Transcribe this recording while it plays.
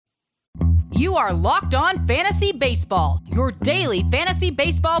You are Locked On Fantasy Baseball, your daily fantasy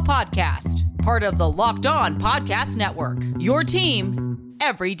baseball podcast. Part of the Locked On Podcast Network, your team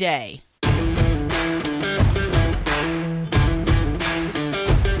every day.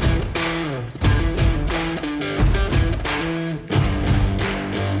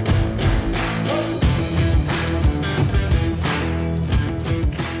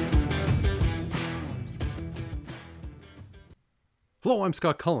 Hello, I'm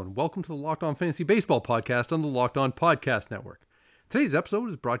Scott Cullen. Welcome to the Locked On Fantasy Baseball podcast on the Locked On Podcast Network. Today's episode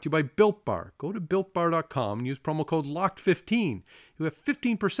is brought to you by Built Bar. Go to BuiltBar.com and use promo code LOCKED15. You have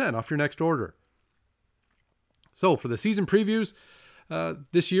 15% off your next order. So for the season previews,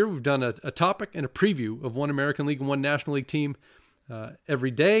 this year we've done a topic and a preview of one American League and one National League team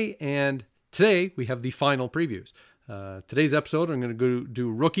every day. And today we have the final previews. Today's episode, I'm going to go do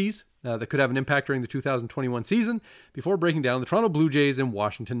rookies that could have an impact during the 2021 season before breaking down the Toronto Blue Jays and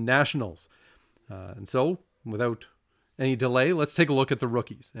Washington Nationals. And so, without any delay, let's take a look at the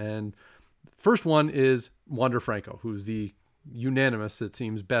rookies. And the first one is Wander Franco, who's the unanimous, it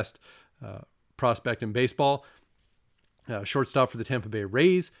seems, best prospect in baseball. Shortstop for the Tampa Bay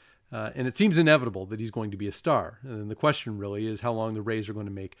Rays. And it seems inevitable that he's going to be a star. And the question really is how long the Rays are going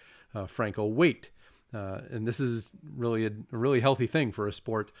to make Franco wait. And this is really a really healthy thing for a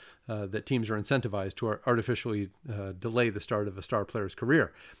sport that teams are incentivized to artificially delay the start of a star player's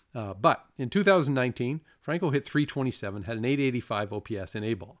career. But in 2019, Franco hit .327, had an .885 OPS in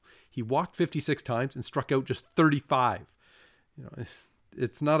A-ball. He walked 56 times and struck out just 35. You know,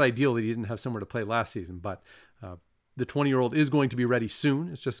 it's not ideal that he didn't have somewhere to play last season, but the 20-year-old is going to be ready soon.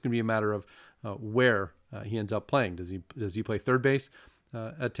 It's just going to be a matter of where he ends up playing. Does he play third base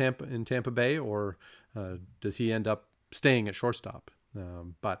in Tampa Bay, or does he end up staying at shortstop?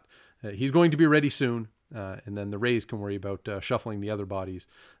 But he's going to be ready soon, and then the Rays can worry about shuffling the other bodies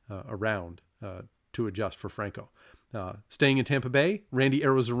around to adjust for Franco. Staying in Tampa Bay, Randy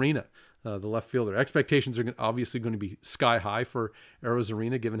Arozarena, the left fielder. Expectations are obviously going to be sky high for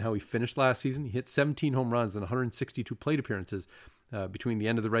Arozarena, given how he finished last season. He hit 17 home runs and 162 plate appearances between the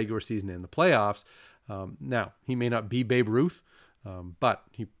end of the regular season and the playoffs. Now, he may not be Babe Ruth, but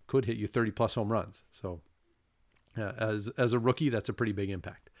he could hit you 30-plus home runs. So as a rookie, that's a pretty big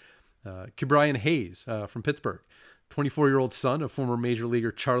impact. Ke'Bryan Hayes from Pittsburgh, 24-year-old son of former major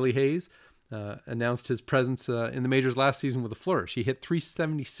leaguer Charlie Hayes, announced his presence in the majors last season with a flourish. He hit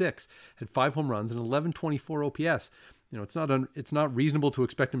 .376, had 5 home runs, and 1124 OPS. You know, it's not reasonable to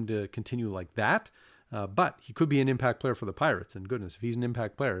expect him to continue like that, but he could be an impact player for the Pirates. And goodness, if he's an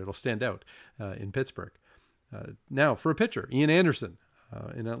impact player, it'll stand out in Pittsburgh. Now, for a pitcher, Ian Anderson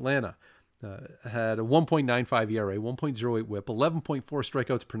in Atlanta had a 1.95 ERA, 1.08 WHIP, 11.4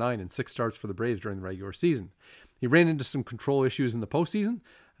 strikeouts per nine, and 6 starts for the Braves during the regular season. He ran into some control issues in the postseason,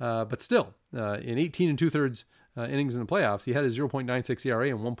 but still, in 18 2/3 innings in the playoffs, he had a 0.96 ERA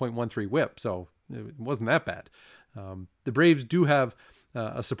and 1.13 WHIP, so it wasn't that bad. The Braves do have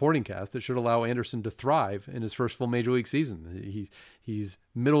a supporting cast that should allow Anderson to thrive in his first full major league season. He's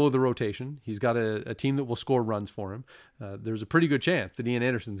middle of the rotation. He's got a team that will score runs for him. There's a pretty good chance that Ian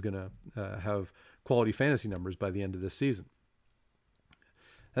Anderson's going to have quality fantasy numbers by the end of this season.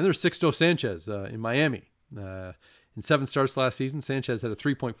 And there's Sixto Sanchez in Miami. In 7 starts last season, Sanchez had a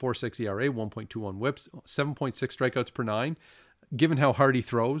 3.46 ERA, 1.21 WHIPs, 7.6 strikeouts per nine. Given how hard he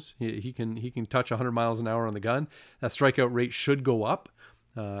throws, he can touch 100 miles an hour on the gun. That strikeout rate should go up.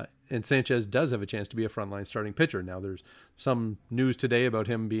 And Sanchez does have a chance to be a frontline starting pitcher. Now, there's some news today about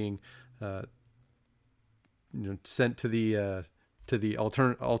him being sent to the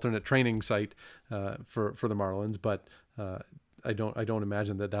alternate training site for the Marlins, but I don't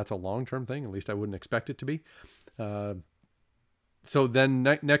imagine that that's a long-term thing. At least I wouldn't expect it to be. So then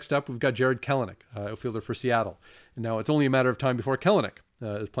next up, we've got Jared Kelenic, outfielder for Seattle. And now it's only a matter of time before Kelenic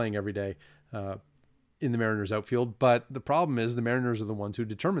is playing every day in the Mariners outfield. But the problem is the Mariners are the ones who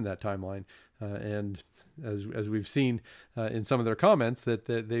determine that timeline. And as we've seen in some of their comments, that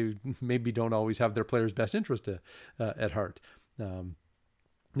they maybe don't always have their players' best interest at heart.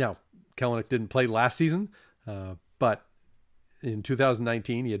 Now, Kelenic didn't play last season, but in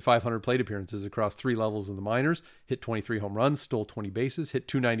 2019, he had 500 plate appearances across 3 levels in the minors, hit 23 home runs, stole 20 bases, hit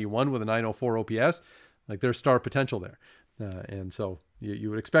 .291 with a .904 OPS. Like, there's star potential there. And so you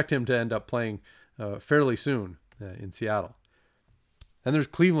would expect him to end up playing fairly soon in Seattle. Then there's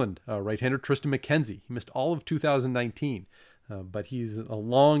Cleveland right-hander Tristan McKenzie. He missed all of 2019, but he's a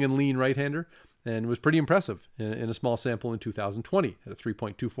long and lean right-hander and was pretty impressive in a small sample in 2020. Had a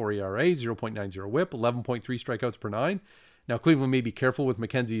 3.24 ERA, 0.90 WHIP, 11.3 strikeouts per nine. Now, Cleveland may be careful with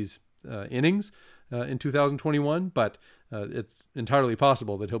McKenzie's innings in 2021, but it's entirely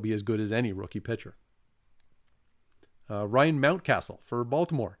possible that he'll be as good as any rookie pitcher. Ryan Mountcastle for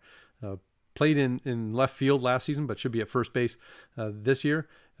Baltimore. Played in left field last season, but should be at first base this year.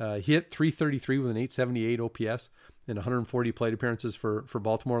 He hit .333 with an .878 OPS in 140 plate appearances for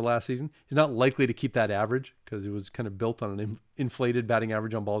Baltimore last season. He's not likely to keep that average because it was kind of built on an inflated batting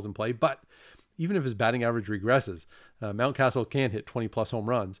average on balls in play. But even if his batting average regresses, Mountcastle can hit 20-plus home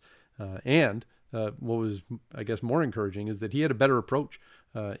runs. And what was, I guess, more encouraging is that he had a better approach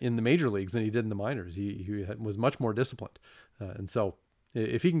in the major leagues than he did in the minors. He was much more disciplined. And so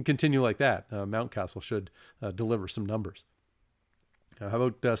if he can continue like that, Mountcastle should deliver some numbers. How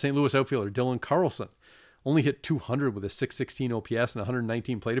about St. Louis outfielder Dylan Carlson? Only hit .200 with a .616 OPS and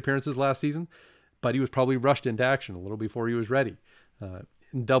 119 plate appearances last season, but he was probably rushed into action a little before he was ready.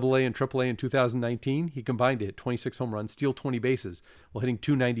 In AA and AAA in 2019, he combined to hit 26 home runs, steal 20 bases, while hitting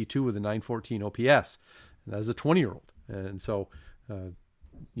 .292 with a .914 OPS. And that is a 20-year-old. And so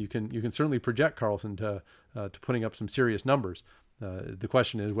you can certainly project Carlson to putting up some serious numbers. The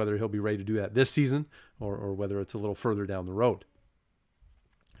question is whether he'll be ready to do that this season or whether it's a little further down the road.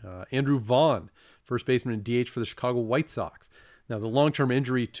 Andrew Vaughn, first baseman and DH for the Chicago White Sox. Now, the long-term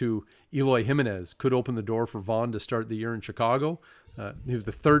injury to Eloy Jimenez could open the door for Vaughn to start the year in Chicago. He was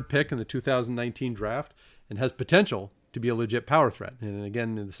the third pick in the 2019 draft and has potential to be a legit power threat. And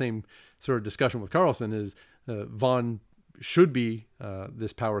again, in the same sort of discussion with Carlson is Vaughn should be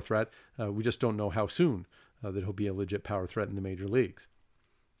this power threat. We just don't know how soon that he'll be a legit power threat in the major leagues.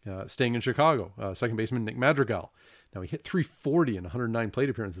 Staying in Chicago, second baseman Nick Madrigal. Now, he hit .340 in 109 plate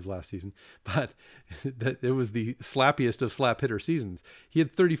appearances last season, but it was the slappiest of slap hitter seasons. He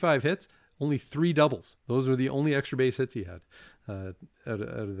had 35 hits, only 3 doubles. Those were the only extra base hits he had out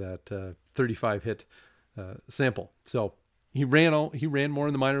of that 35 hit sample. So he ran more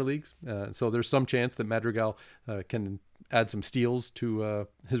in the minor leagues. So there's some chance that Madrigal can add some steals to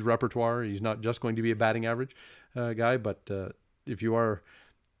his repertoire. He's not just going to be a batting average guy, but if you are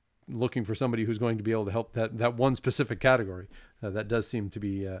looking for somebody who's going to be able to help that one specific category, that does seem to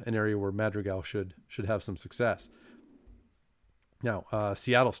be an area where Madrigal should have some success. Now,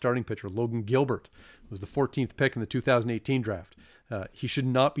 Seattle starting pitcher Logan Gilbert was the 14th pick in the 2018 draft. He should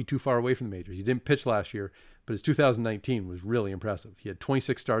not be too far away from the majors. He didn't pitch last year, but his 2019 was really impressive. He had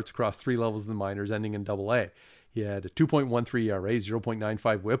 26 starts across 3 levels of the minors, ending in AA. He had a 2.13 ERA,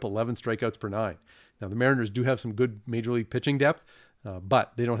 0.95 WHIP, 11 strikeouts per 9. Now, the Mariners do have some good major league pitching depth,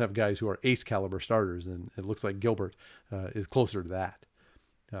 but they don't have guys who are ace caliber starters, and it looks like Gilbert is closer to that.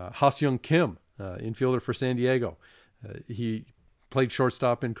 Ha-Seong Kim, infielder for San Diego. He played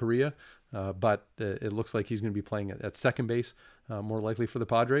shortstop in Korea, but it looks like he's going to be playing at second base, more likely for the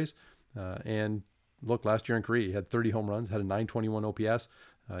Padres. And look, last year in Korea, he had 30 home runs, had a .921 OPS.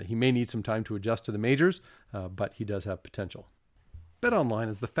 He may need some time to adjust to the majors, but he does have potential. BetOnline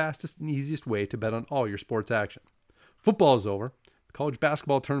is the fastest and easiest way to bet on all your sports action. Football is over. The college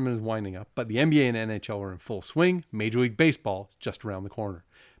basketball tournament is winding up, but the NBA and NHL are in full swing. Major League Baseball is just around the corner.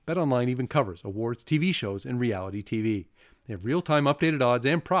 BetOnline even covers awards, TV shows, and reality TV. They have real-time updated odds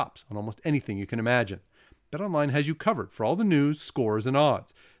and props on almost anything you can imagine. BetOnline has you covered for all the news, scores, and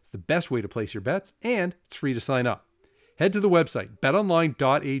odds. It's the best way to place your bets, and it's free to sign up. Head to the website,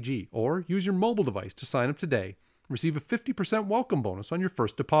 betonline.ag, or use your mobile device to sign up today and receive a 50% welcome bonus on your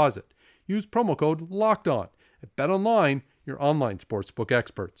first deposit. Use promo code LOCKEDON at BetOnline, your online sportsbook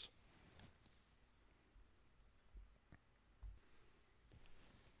experts.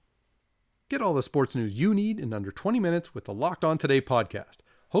 Get all the sports news you need in under 20 minutes with the Locked On Today podcast.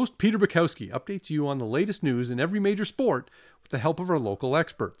 Host Peter Bukowski updates you on the latest news in every major sport with the help of our local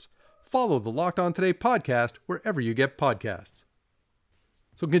experts. Follow the Locked On Today podcast wherever you get podcasts.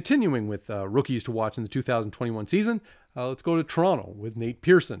 So continuing with rookies to watch in the 2021 season, let's go to Toronto with Nate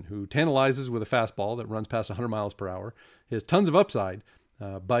Pearson, who tantalizes with a fastball that runs past 100 miles per hour. He has tons of upside,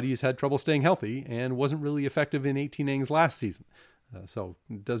 but he's had trouble staying healthy and wasn't really effective in 18 innings last season. So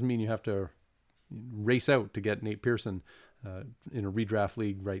it doesn't mean you have to race out to get Nate Pearson in a redraft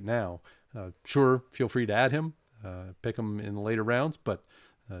league right now. Sure, feel free to add him, pick him in the later rounds, but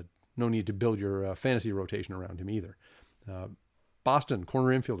no need to build your fantasy rotation around him either. Boston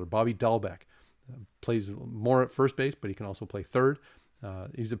corner infielder Bobby Dahlbeck plays more at first base, but he can also play third.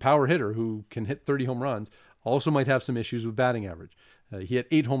 He's a power hitter who can hit 30 home runs. Also might have some issues with batting average. He had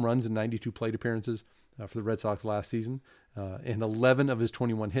 8 home runs in 92 plate appearances for the Red Sox last season, and 11 of his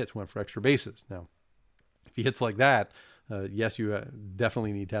 21 hits went for extra bases. Now, if he hits like that, yes, you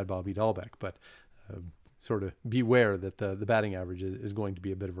definitely need to add Bobby Dahlbeck, but sort of beware that the batting average is going to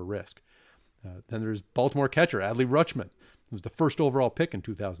be a bit of a risk. Then there's Baltimore catcher Adley Rutschman. was the first overall pick in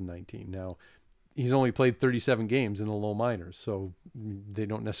 2019. Now, he's only played 37 games in the low minors, so they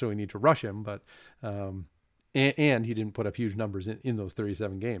don't necessarily need to rush him, but and he didn't put up huge numbers in those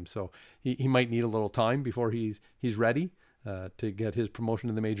 37 games. So he might need a little time before he's ready to get his promotion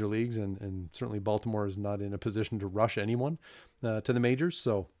to the major leagues, and certainly Baltimore is not in a position to rush anyone to the majors.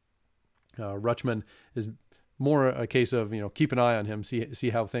 So Rutschman is more a case of, keep an eye on him, see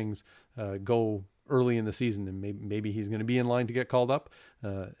how things go early in the season, and maybe he's going to be in line to get called up,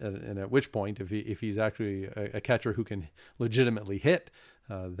 and at which point, if he's actually a catcher who can legitimately hit,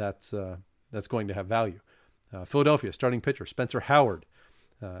 that's going to have value. Philadelphia starting pitcher Spencer Howard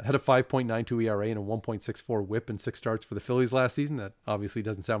had a 5.92 ERA and a 1.64 WHIP in 6 starts for the Phillies last season. That obviously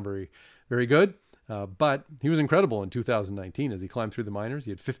doesn't sound very, very good, but he was incredible in 2019 as he climbed through the minors.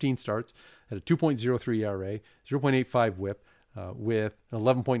 He had 15 starts, had a 2.03 ERA, 0.85 WHIP, with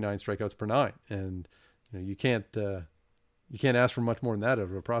 11.9 strikeouts per 9, and you can't ask for much more than that out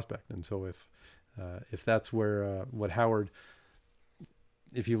of a prospect. And so if that's where what Howard,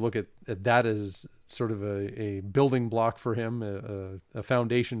 if you look at that as sort of a building block for him, a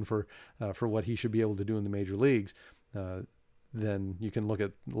foundation for what he should be able to do in the major leagues, then you can look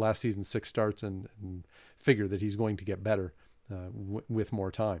at last season's 6 starts and figure that he's going to get better with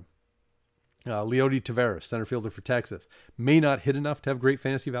more time. Leody Taveras, center fielder for Texas, may not hit enough to have great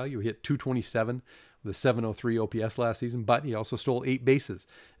fantasy value. He hit 227 with a 703 OPS last season, but he also stole 8 bases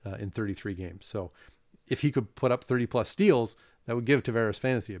in 33 games. So if he could put up 30-plus steals, that would give Taveras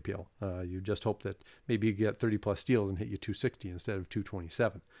fantasy appeal. You just hope that maybe you get 30-plus steals and hit you 260 instead of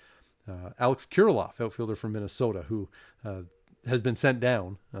 227. Alex Kirilloff, outfielder from Minnesota, who has been sent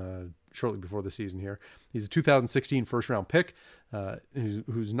down shortly before the season here. He's a 2016 first-round pick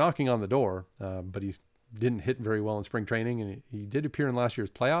who's knocking on the door, but he didn't hit very well in spring training, and he did appear in last year's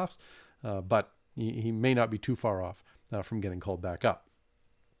playoffs, but he may not be too far off from getting called back up.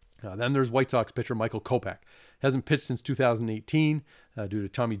 Then there's White Sox pitcher Michael Kopech. Hasn't pitched since 2018 due to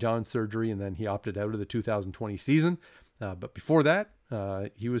Tommy John surgery, and then he opted out of the 2020 season. But before that,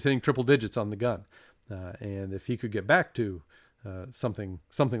 he was hitting triple digits on the gun. And if he could get back to something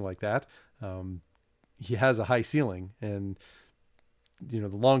like that, he has a high ceiling. And the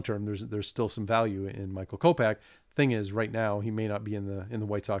long term, there's still some value in Michael Kopech. Thing is, right now he may not be in the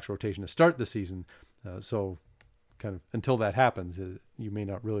White Sox rotation to start the season. So kind of until that happens, you may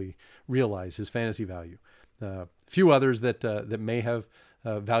not really realize his fantasy value. A few others that may have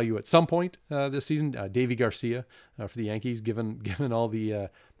value at some point this season. Davy Garcia for the Yankees, given all the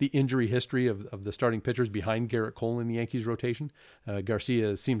injury history of the starting pitchers behind Garrett Cole in the Yankees rotation,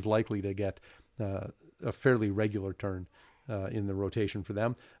 Garcia seems likely to get a fairly regular turn in the rotation for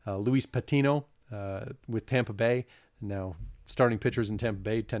them. Luis Patino with Tampa Bay. Now, starting pitchers in Tampa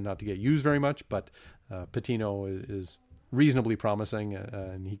Bay tend not to get used very much, but Patino is reasonably promising,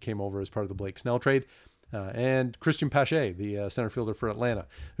 and he came over as part of the Blake Snell trade. And Christian Pache, the center fielder for Atlanta,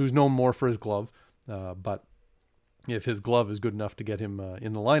 who's known more for his glove, but if his glove is good enough to get him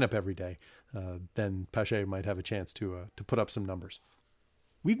in the lineup every day, then Pache might have a chance to put up some numbers.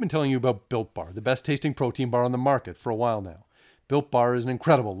 We've been telling you about Built Bar, the best tasting protein bar on the market for a while now. Built Bar is an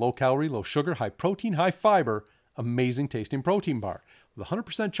incredible low-calorie, low-sugar, high-protein, high-fiber, amazing tasting protein bar with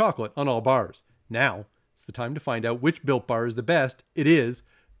 100% chocolate on all bars. Now, it's the time to find out which Built Bar is the best. It is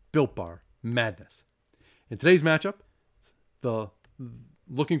Built Bar Madness. In today's matchup,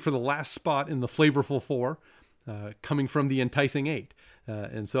 looking for the last spot in the flavorful 4, coming from the enticing 8.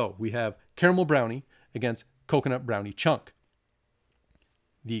 And so we have Caramel Brownie against Coconut Brownie Chunk.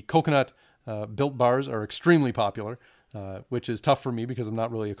 The coconut Built Bars are extremely popular, which is tough for me because I'm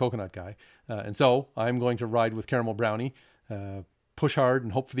not really a coconut guy. And so I'm going to ride with Caramel Brownie, push hard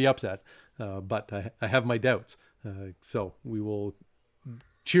and hope for the upset. But I have my doubts. So we will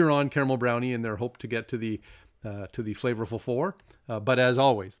cheer on Caramel Brownie in their hope to get to the flavorful 4. But as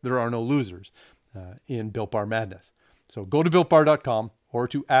always, there are no losers in Built Bar Madness. So go to BuiltBar.com or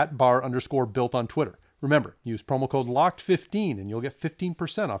to @bar_built on Twitter. Remember, use promo code LOCKED15 and you'll get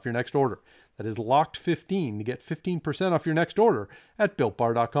 15% off your next order. That is LOCKED15 to get 15% off your next order at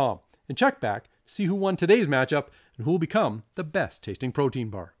BuiltBar.com. And check back to see who won today's matchup and who will become the best tasting protein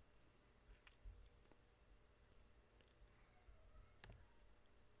bar.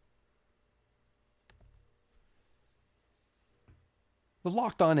 The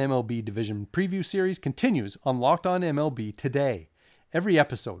Locked On MLB Division Preview Series continues on Locked On MLB Today. Every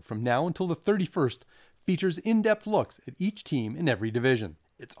episode from now until the 31st features in-depth looks at each team in every division.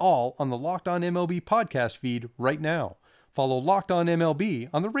 It's all on the Locked On MLB podcast feed right now. Follow Locked On MLB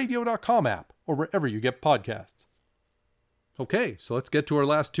on the Radio.com app or wherever you get podcasts. Okay, so let's get to our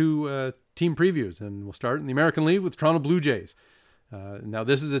last two team previews, and we'll start in the American League with Toronto Blue Jays. Now,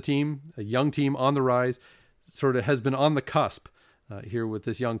 this is a young team on the rise, sort of has been on the cusp here with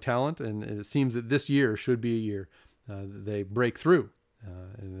this young talent, and it seems that this year should be a year they break through.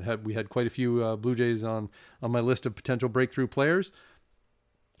 And we had quite a few Blue Jays on my list of potential breakthrough players,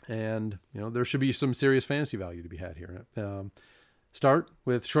 and there should be some serious fantasy value to be had here. Start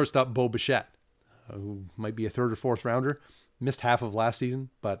with shortstop Bo Bichette, who might be a third or fourth rounder. Missed half of last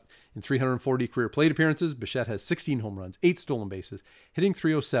season, but in 340 career plate appearances, Bichette has 16 home runs, 8 stolen bases, hitting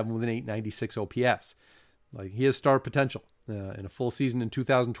 .307 with an .896 OPS. He has star potential. In a full season in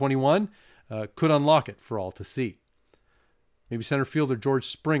 2021, could unlock it for all to see. Maybe center fielder George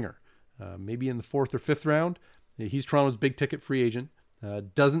Springer, maybe in the 4th or 5th round. He's Toronto's big ticket free agent.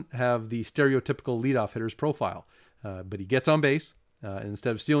 Doesn't have the stereotypical leadoff hitter's profile, but he gets on base. And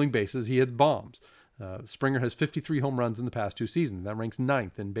instead of stealing bases, he hits bombs. Springer has 53 home runs in the past 2 seasons. That ranks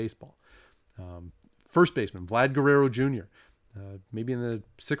 9th in baseball. First baseman Vlad Guerrero Jr., maybe in the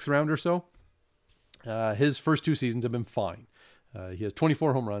 6th round or so. His first 2 seasons have been fine. He has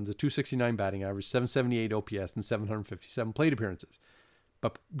 24 home runs, a .269 batting average, 778 OPS, and 757 plate appearances.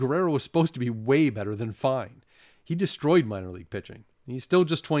 But Guerrero was supposed to be way better than fine. He destroyed minor league pitching. He's still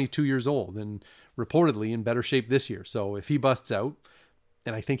just 22 years old and reportedly in better shape this year. So if he busts out,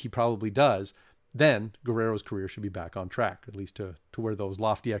 and I think he probably does, then Guerrero's career should be back on track, at least to where those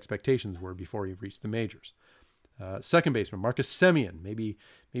lofty expectations were before he reached the majors. Second baseman Marcus Semien, maybe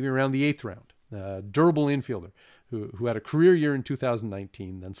around the 8th round. Durable infielder who had a career year in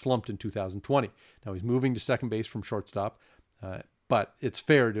 2019, then slumped in 2020. Now he's moving to second base from shortstop, but it's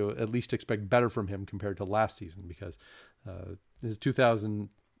fair to at least expect better from him compared to last season, because his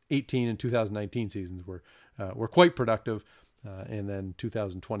 2018 and 2019 seasons were quite productive, and then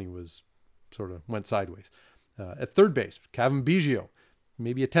 2020 sort of went sideways. At third base, Cavan Biggio,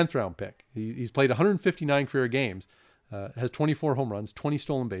 maybe a 10th round pick. He's played 159 career games, has 24 home runs, 20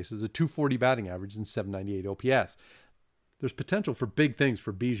 stolen bases, a .240 batting average, and 798 OPS. There's potential for big things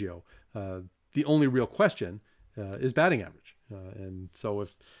for Biggio. The only real question is batting average. And so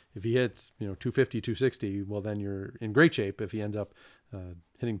if he hits 250, 260, well, then you're in great shape. If he ends up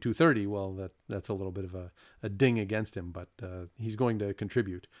hitting 230, well, that's a little bit of a ding against him, but he's going to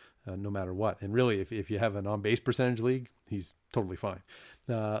contribute no matter what. And really, if you have an on-base percentage league, he's totally fine.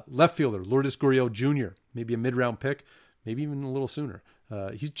 Left fielder Lourdes Gurriel Jr., maybe a mid-round pick, maybe even a little sooner.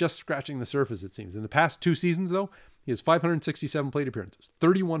 He's just scratching the surface, it seems. In the past 2 seasons, though, he has 567 plate appearances,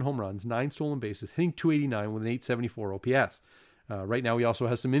 31 home runs, 9 stolen bases, hitting .289 with an .874 OPS. Right now, he also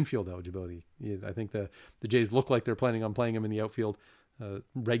has some infield eligibility. I think the Jays look like they're planning on playing him in the outfield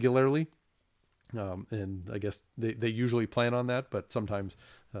regularly. And I guess they usually plan on that, but sometimes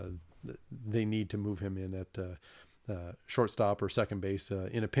they need to move him in at shortstop or second base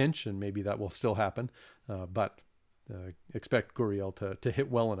in a pinch, and maybe that will still happen. But expect Gurriel to hit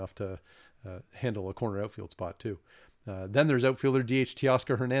well enough to handle a corner outfield spot too. Then there's outfielder DH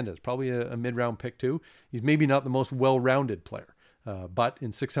Teoscar Hernandez, probably a mid-round pick too. He's maybe not the most well-rounded player, but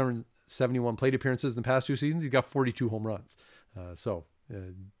in 671 plate appearances in the past 2 seasons, he's got 42 home runs. So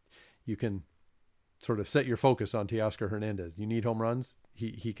you can sort of set your focus on Teoscar Hernandez. You need home runs,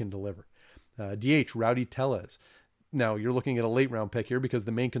 he can deliver. DH Rowdy Tellez. Now you're looking at a late-round pick here because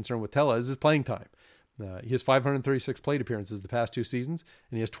the main concern with Tellez is playing time. He has 536 plate appearances the past 2 seasons,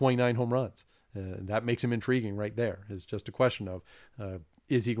 and he has 29 home runs. That makes him intriguing right there. It's just a question of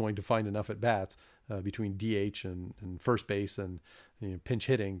is he going to find enough at bats between DH and first base and pinch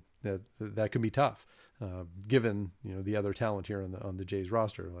hitting that can be tough, given the other talent here on the Jays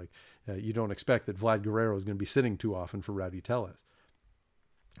roster. You don't expect that Vlad Guerrero is going to be sitting too often for Rowdy Tellez.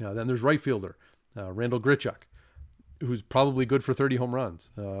 Then there's right fielder Randall Grichuk, who's probably good for 30 home runs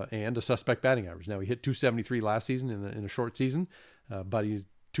and a suspect batting average. Now he hit .273 last season in a short season, but he's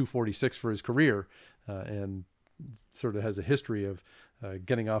 .246 for his career, and sort of has a history of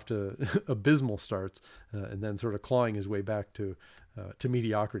getting off to abysmal starts and then sort of clawing his way back to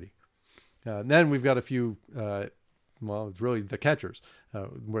mediocrity. And then we've got a few, it's really the catchers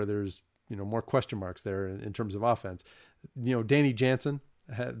where there's more question marks there in terms of offense. Danny Jansen,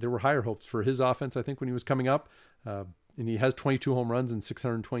 there were higher hopes for his offense, I think, when he was coming up. And he has 22 home runs and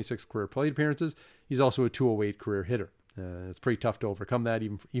 626 career plate appearances. He's also a .208 career hitter. It's pretty tough to overcome that,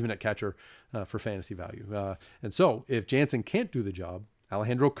 even at catcher for fantasy value. And so if Jansen can't do the job,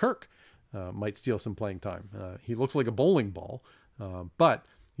 Alejandro Kirk might steal some playing time. He looks like a bowling ball, but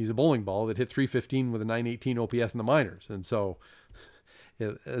he's a bowling ball that hit .315 with a .918 OPS in the minors. And so,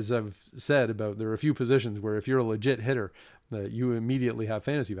 as I've said, there are a few positions where if you're a legit hitter, you immediately have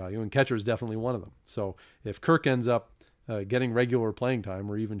fantasy value, and catcher is definitely one of them. So if Kirk ends up getting regular playing time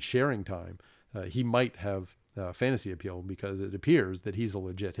or even sharing time, he might have fantasy appeal because it appears that he's a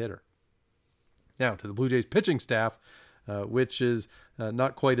legit hitter. Now to the Blue Jays pitching staff, which is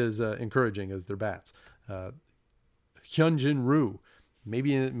not quite as encouraging as their bats. Hyunjin Ryu,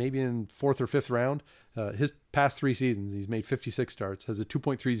 maybe in fourth or fifth round. His past 3 seasons, he's made 56 starts, has a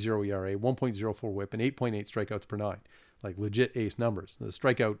 2.30 ERA, 1.04 WHIP, and 8.8 strikeouts per 9. Like legit ace numbers. The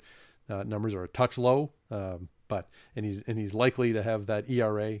strikeout numbers are a touch low, but he's likely to have that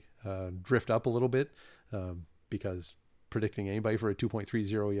ERA drift up a little bit because predicting anybody for a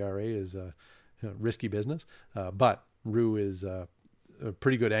 2.30 ERA is risky business. But Ryu is a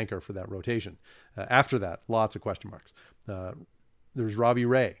pretty good anchor for that rotation. After that, lots of question marks. There's Robbie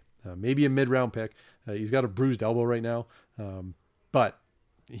Ray, maybe a mid-round pick. He's got a bruised elbow right now, but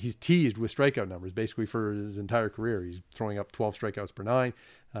he's teased with strikeout numbers basically for his entire career. He's throwing up 12 strikeouts per 9,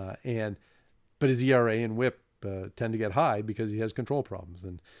 but his ERA and WHIP tend to get high because he has control problems,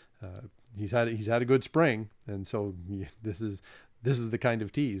 and he's had a good spring, and so this is the kind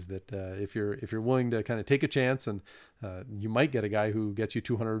of tease that if you're willing to kind of take a chance, and you might get a guy who gets you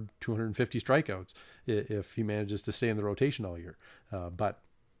 200, 250 strikeouts if he manages to stay in the rotation all year. But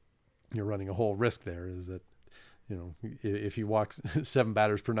you're running a whole risk there is that, if he walks 7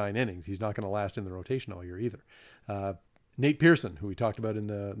 batters per 9 innings, he's not going to last in the rotation all year either. Nate Pearson, who we talked about in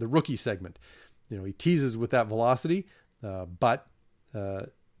the rookie segment, he teases with that velocity, but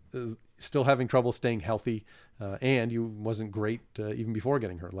is still having trouble staying healthy, and he wasn't great even before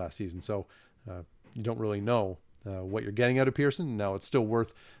getting hurt last season. So you don't really know what you're getting out of Pearson. Now it's still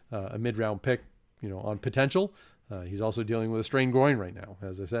worth a mid-round pick, on potential. He's also dealing with a strained groin right now.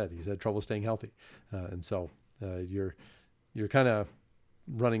 As I said, he's had trouble staying healthy, and so you're kind of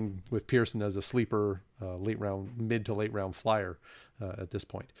running with Pearson as a sleeper, mid to late round flyer at this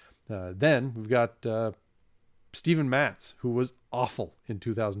point. Then we've got Steven Matz, who was awful in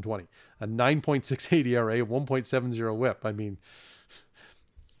 2020, a 9.68 ERA, 1.70 WHIP. I mean,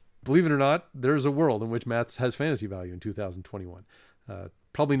 believe it or not, there's a world in which Matz has fantasy value in 2021.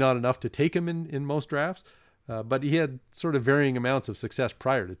 Probably not enough to take him in most drafts, but he had sort of varying amounts of success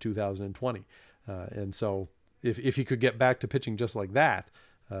prior to 2020. And so if he could get back to pitching just like that,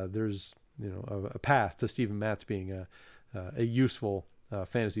 there's a path to Steven Matz being a useful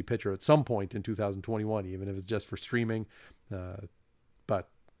fantasy pitcher at some point in 2021, even if it's just for streaming. But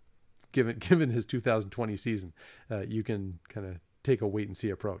given his 2020 season, you can kind of take a wait and see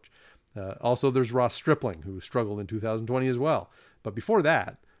approach. Also, there's Ross Stripling, who struggled in 2020 as well. But before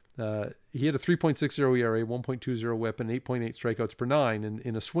that, he had a 3.60 ERA, 1.20 WHIP, and 8.8 strikeouts per 9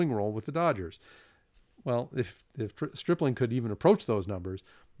 in a swing role with the Dodgers. Well, if Stripling could even approach those numbers,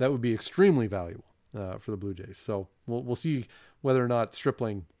 that would be extremely valuable for the Blue Jays. So we'll see whether or not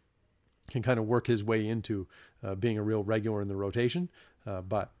Stripling can kind of work his way into being a real regular in the rotation.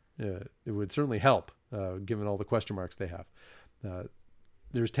 But it would certainly help given all the question marks they have.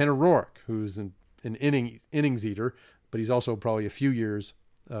 There's Tanner Roark, who's an innings eater, but he's also probably a few years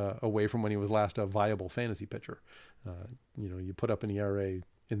away from when he was last a viable fantasy pitcher. You put up an ERA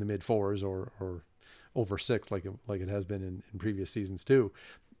in the mid 4s or over 6 like it has been in previous seasons too,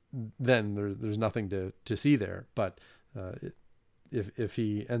 then there's nothing to see there. But if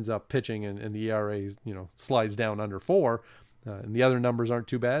he ends up pitching and the ERA slides down under 4 and the other numbers aren't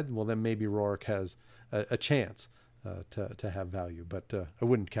too bad, well then maybe Roark has a chance to have value, but I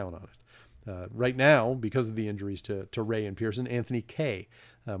wouldn't count on it. Right now, because of the injuries to Ray and Pearson, Anthony Kay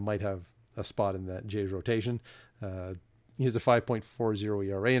might have a spot in that Jays rotation. He has a 5.40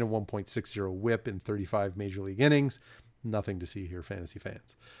 ERA and a 1.60 WHIP in 35 major league innings. Nothing to see here, fantasy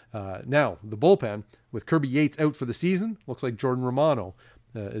fans. Now, the bullpen, with Kirby Yates out for the season, looks like Jordan Romano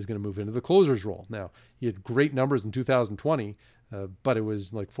is going to move into the closer's role. Now, he had great numbers in 2020, but it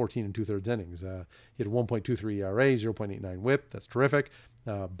was like 14 2/3 innings. He had a 1.23 ERA, 0.89 WHIP. That's terrific.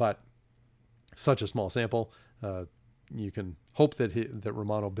 But such a small sample. You can hope that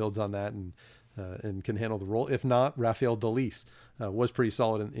Romano builds on that and can handle the role. If not, Rafael Dolis was pretty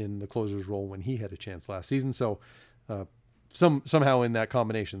solid in the closer's role when he had a chance last season. So somehow in that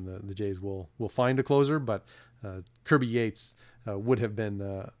combination, the Jays will find a closer, but Kirby Yates would have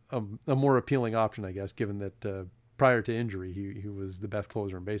been a more appealing option, I guess, given that prior to injury, he was the best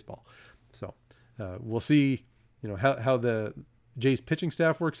closer in baseball. So we'll see, how the Jays pitching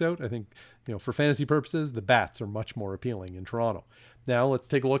staff works out. I think, for fantasy purposes, the bats are much more appealing in Toronto. Now let's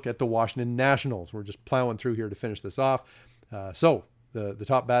take a look at the Washington Nationals. We're just plowing through here to finish this off. So the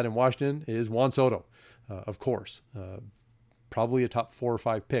top bat in Washington is Juan Soto, of course. Probably a top 4 or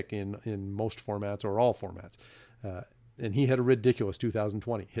 5 pick in most formats or all formats. And he had a ridiculous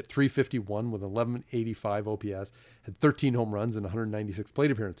 2020. Hit .351 with 1185 OPS, had 13 home runs and 196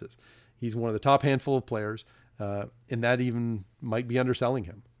 plate appearances. He's one of the top handful of players, and that even might be underselling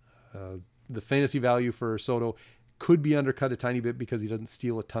him. The fantasy value for Soto could be undercut a tiny bit because he doesn't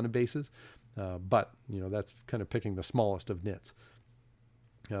steal a ton of bases, but that's kind of picking the smallest of nits.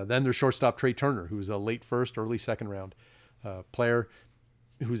 Then there's shortstop Trey Turner, who's a late first, early second round player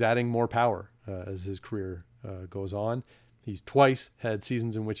who's adding more power as his career goes on. He's twice had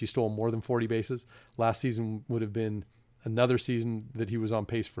seasons in which he stole more than 40 bases. Last season would have been another season that he was on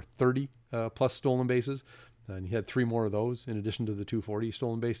pace for 30 plus stolen bases. And he had 3 more of those in addition to the 240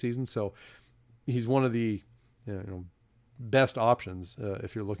 stolen base seasons. So he's one of the best options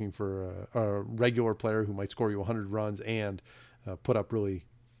if you're looking for a regular player who might score you 100 runs and put up really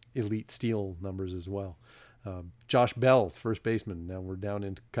elite steal numbers as well. Josh Bell, first baseman. Now we're down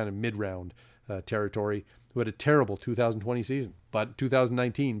into kind of mid-round territory, who had a terrible 2020 season. But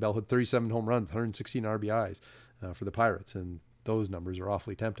 2019, Bell had 37 home runs, 116 RBIs for the Pirates, and those numbers are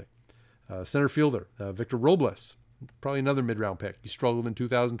awfully tempting. Center fielder, Victor Robles, probably another mid-round pick. He struggled in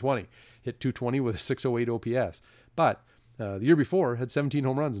 2020, hit .220 with a .608 OPS. But the year before, had 17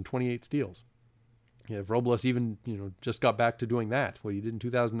 home runs and 28 steals. If Robles even just got back to doing that, what he did in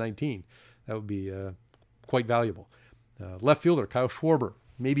 2019, that would be quite valuable. Left fielder, Kyle Schwarber,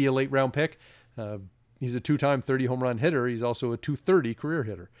 maybe a late round pick. He's a 2-time 30 home run hitter. He's also a .230 career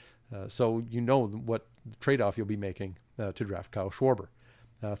hitter. So what trade-off you'll be making to draft Kyle Schwarber.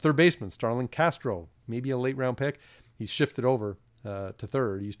 Third baseman, Starlin Castro, maybe a late round pick. He's shifted over to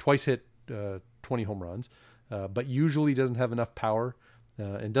third. He's twice hit 20 home runs, but usually doesn't have enough power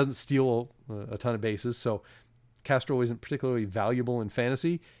and doesn't steal a ton of bases. So Castro isn't particularly valuable in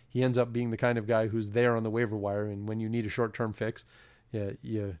fantasy. He ends up being the kind of guy who's there on the waiver wire, and when you need a short-term fix,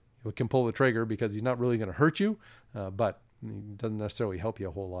 you can pull the trigger because he's not really going to hurt you, but he doesn't necessarily help you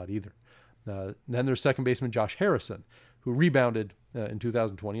a whole lot either. Then there's second baseman Josh Harrison, who rebounded in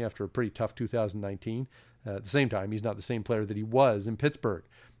 2020 after a pretty tough 2019. At the same time, he's not the same player that he was in Pittsburgh.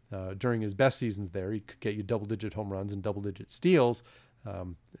 During his best seasons there, he could get you double-digit home runs and double-digit steals,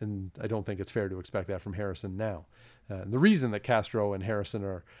 and I don't think it's fair to expect that from Harrison now. The reason that Castro and Harrison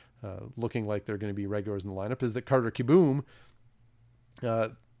are looking like they're going to be regulars in the lineup is that Carter Kieboom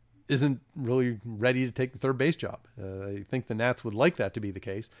isn't really ready to take the third base job. I think the Nats would like that to be the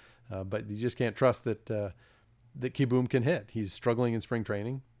case, but you just can't trust that Kieboom can hit. He's struggling in spring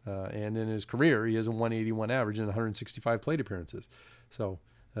training, and in his career, he has a 181 average and 165 plate appearances. So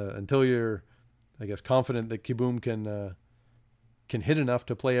until you're, confident that Kieboom can hit enough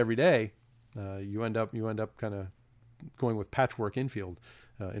to play every day, you end up kind of going with patchwork infield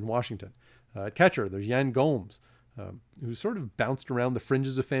in Washington. At catcher, there's Yan Gomes, who sort of bounced around the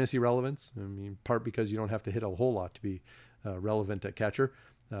fringes of fantasy relevance. I mean, in part because you don't have to hit a whole lot to be relevant at catcher.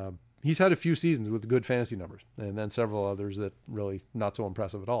 He's had a few seasons with good fantasy numbers, and then several others that really not so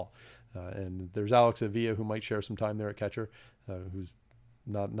impressive at all. And there's Alex Avila, who might share some time there at catcher, who's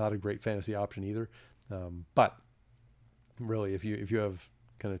not a great fantasy option either. But really, if you have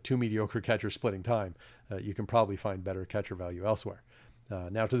kind of 2 mediocre catchers splitting time, you can probably find better catcher value elsewhere.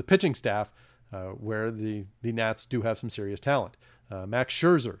 Now to the pitching staff, where the Nats do have some serious talent. Max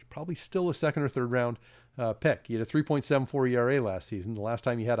Scherzer, probably still a second or third round pick. He had a 3.74 ERA last season. The last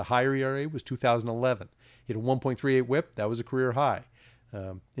time he had a higher ERA was 2011. He had a 1.38 whip. That was a career high.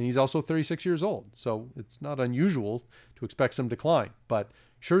 And he's also 36 years old, so it's not unusual to expect some decline. But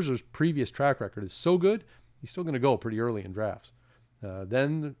Scherzer's previous track record is so good, he's still going to go pretty early in drafts.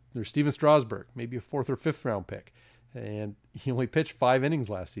 Then there's Steven Strasburg, maybe a 4th or 5th round pick. And he only pitched 5 innings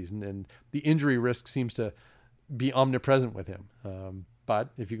last season, and the injury risk seems to be omnipresent with him.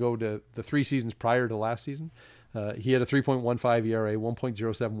 But if you go to the 3 seasons prior to last season, he had a 3.15 ERA,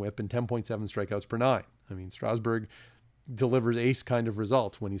 1.07 whip, and 10.7 strikeouts per 9. I mean, Strasburg delivers ace kind of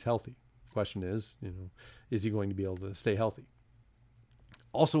results when he's healthy. The question is, is he going to be able to stay healthy?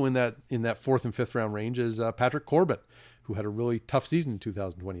 Also in that 4th and 5th round range is Patrick Corbin, who had a really tough season in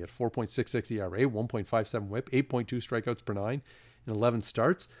 2020. He had 4.66 ERA, 1.57 whip, 8.2 strikeouts per 9 in 11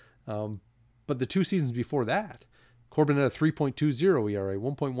 starts. But the 2 seasons before that, Corbin had a 3.20 ERA,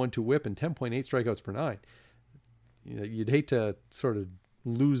 1.12 whip, and 10.8 strikeouts per 9. You'd hate to sort of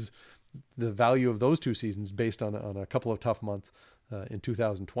lose the value of those 2 seasons based on a couple of tough months in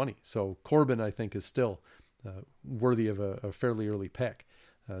 2020. So Corbin, I think, is still worthy of a fairly early pick.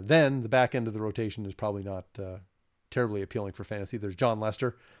 Then the back end of the rotation is probably not terribly appealing for fantasy. There's John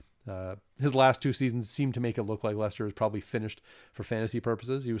Lester. His last 2 seasons seem to make it look like Lester is probably finished for fantasy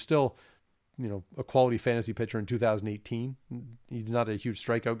purposes. He was still, a quality fantasy pitcher in 2018. He's not a huge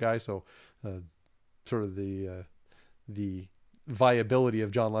strikeout guy, so sort of the the viability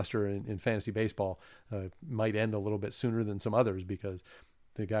of John Lester in fantasy baseball might end a little bit sooner than some others, because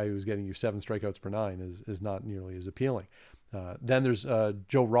the guy who's getting you 7 strikeouts per 9 is not nearly as appealing. Then there's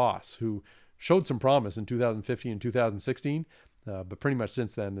Joe Ross, who showed some promise in 2015 and 2016, but pretty much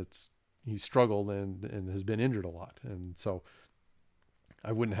since then he's struggled and has been injured a lot. And so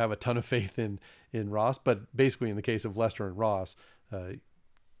I wouldn't have a ton of faith in Ross, but basically in the case of Lester and Ross,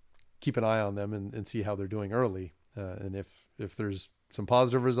 keep an eye on them and see how they're doing early. And if there's some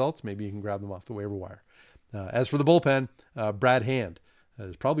positive results, maybe you can grab them off the waiver wire. As for the bullpen, Brad Hand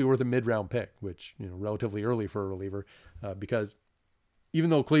is probably worth a mid-round pick, which, relatively early for a reliever, because even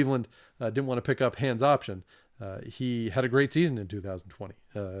though Cleveland didn't want to pick up Hand's option, he had a great season in 2020,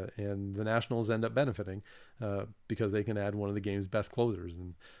 and the Nationals end up benefiting because they can add one of the game's best closers,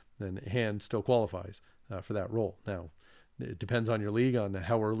 and then Hand still qualifies for that role. Now, it depends on your league on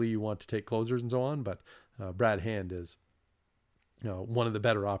how early you want to take closers and so on, but Brad Hand is one of the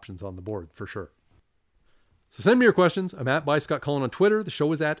better options on the board for sure. So send me your questions. I'm at @ByScottCullen on Twitter. The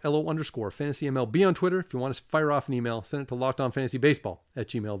show is at @LO_FantasyMLB on Twitter. If you want to fire off an email, send it to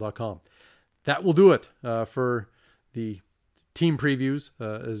LockedOnFantasyBaseball@gmail.com. That will do it for the team previews.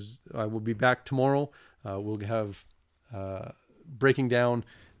 As I will be back tomorrow. We'll have breaking down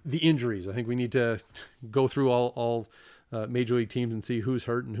the injuries. I think we need to go through all major league teams and see who's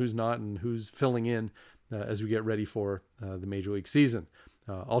hurt and who's not and who's filling in as we get ready for the major league season.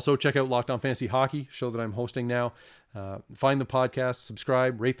 Also, check out Locked On Fantasy Hockey, show that I'm hosting now. Find the podcast,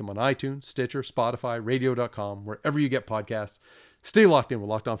 subscribe, rate them on iTunes, Stitcher, Spotify, radio.com, wherever you get podcasts. Stay locked in with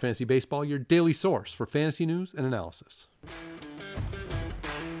Locked On Fantasy Baseball, your daily source for fantasy news and analysis.